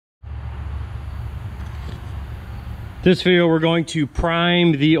This video we're going to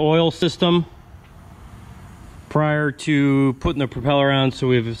prime the oil system prior to putting the propeller on, so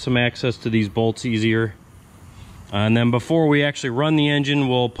we have some access to these bolts easier. And then before we actually run the engine,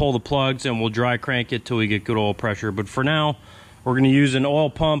 we'll pull the plugs and we'll dry crank it till we get good oil pressure. But for now, we're going to use an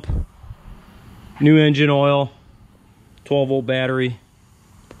oil pump, new engine oil, 12-volt battery,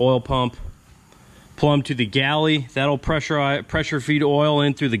 oil pump, plumb to the galley. That'll pressure feed oil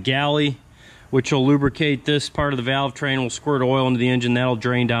in through the galley, which will lubricate this part of the valve train. We'll squirt oil into the engine. That'll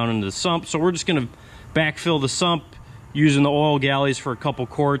drain down into the sump. So we're just going to backfill the sump using the oil galleys for a couple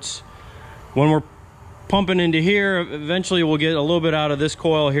quarts. When we're pumping into here, eventually we'll get a little bit out of this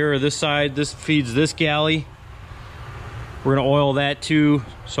coil here or this side. This feeds this galley. We're going to oil that too.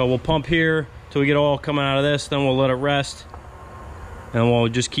 So we'll pump here till we get oil coming out of this. Then we'll let it rest, and we'll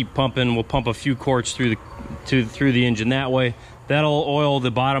just keep pumping. We'll pump a few quarts through the engine that way. That'll oil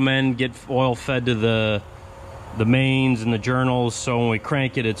the bottom end, get oil fed to the mains and the journals, so when we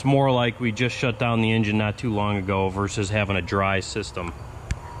crank it, it's more like we just shut down the engine not too long ago versus having a dry system.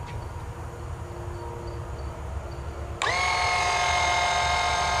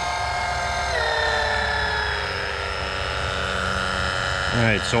 All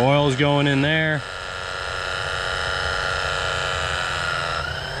right, so oil's going in there.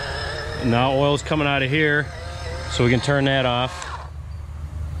 Now oil's coming out of here, so we can turn that off.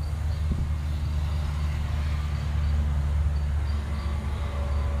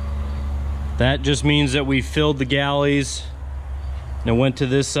 That just means that we filled the galleys and it went to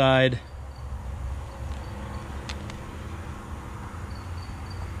this side.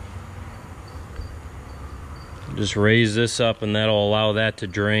 Just raise this up and that'll allow that to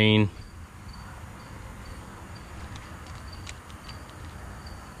drain.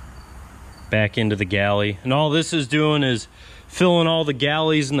 Back into the galley. And all this is doing is filling all the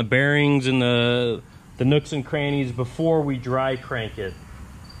galleys and the bearings and the nooks and crannies before we dry crank it.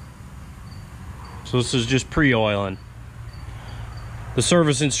 So this is just pre-oiling. The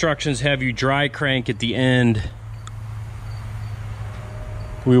service instructions have you dry crank at the end.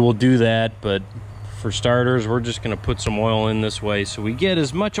 We will do that, but for starters, we're just going to put some oil in this way so we get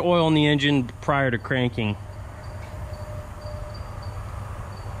as much oil in the engine prior to cranking.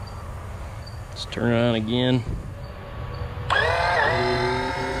 Let's turn it on again.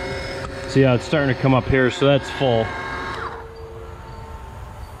 See how it's starting to come up here, so that's full.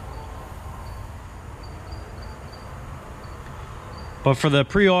 But for the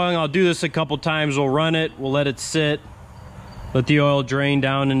pre-oiling, I'll do this a couple times. We'll run it, we'll let it sit, let the oil drain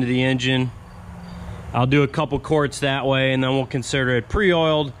down into the engine. I'll do a couple quarts that way, and then we'll consider it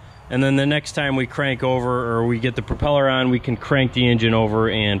pre-oiled. And then the next time we crank over or we get the propeller on, we can crank the engine over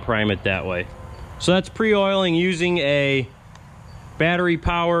and prime it that way. So that's pre-oiling using a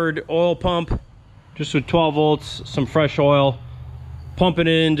battery-powered oil pump, just with 12 volts, some fresh oil, pumping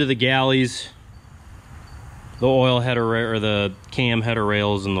it into the galleys, the oil header or the cam header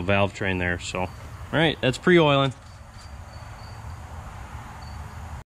rails and the valve train there. So, all right, that's pre-oiling.